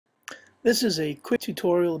This is a quick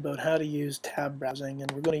tutorial about how to use tab browsing,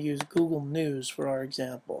 and we're going to use Google News for our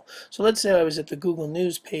example. So let's say I was at the Google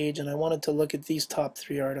News page and I wanted to look at these top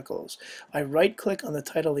 3 articles. I right-click on the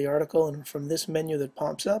title of the article, and from this menu that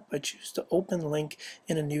pops up, I choose to open link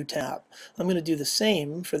in a new tab. I'm going to do the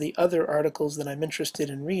same for the other articles that I'm interested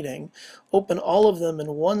in reading. Open all of them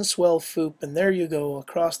in one swell swoop, and there you go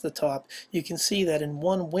across the top. You can see that in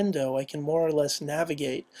one window I can more or less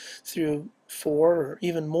navigate through 4 or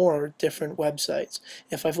even more different websites.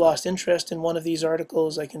 If I've lost interest in one of these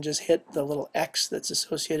articles, I can just hit the little X that's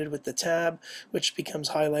associated with the tab, which becomes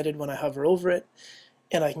highlighted when I hover over it,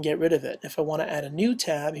 and I can get rid of it. If I want to add a new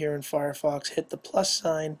tab here in Firefox, hit the plus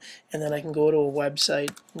sign, and then I can go to a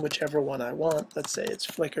website, whichever one I want. Let's say it's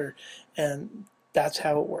Flickr, and that's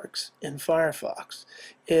how it works in Firefox.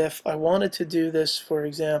 If I wanted to do this, for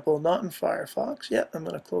example, not in Firefox, I'm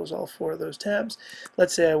going to close all 4 of those tabs.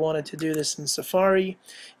 Let's say I wanted to do this in Safari.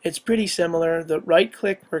 It's pretty similar. The right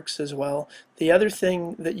click works as well. The other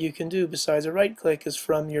thing that you can do besides a right click is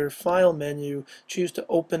from your file menu, choose to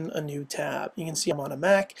open a new tab. You can see I'm on a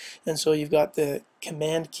Mac, and so you've got the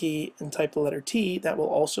command key and type the letter T. That will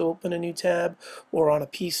also open a new tab, or on a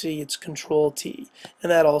PC it's Control T,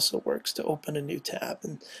 and that also works to open a new tab.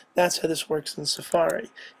 And that's how this works in Safari.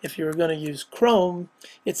 If you were going to use Chrome,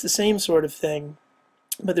 it's the same sort of thing,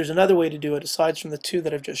 but there's another way to do it aside from the 2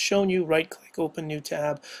 that I've just shown you. Right click, open new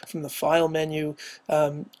tab. From the file menu,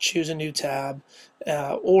 choose a new tab,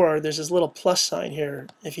 or there's this little plus sign here.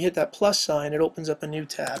 If you hit that plus sign, it opens up a new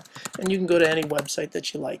tab, and you can go to any website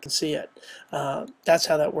that you like and see it. That's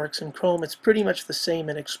how that works in Chrome. It's pretty much the same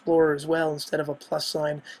in Explorer as well. Instead of a plus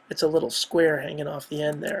sign, it's a little square hanging off the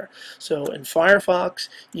end there. So in Firefox,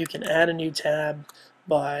 you can add a new tab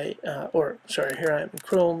by, here I am in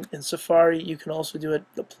Chrome. In Safari, you can also do it.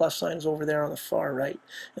 The plus sign is over there on the far right,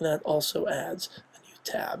 and that also adds a new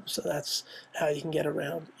tab. So that's how you can get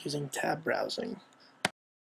around using tab browsing.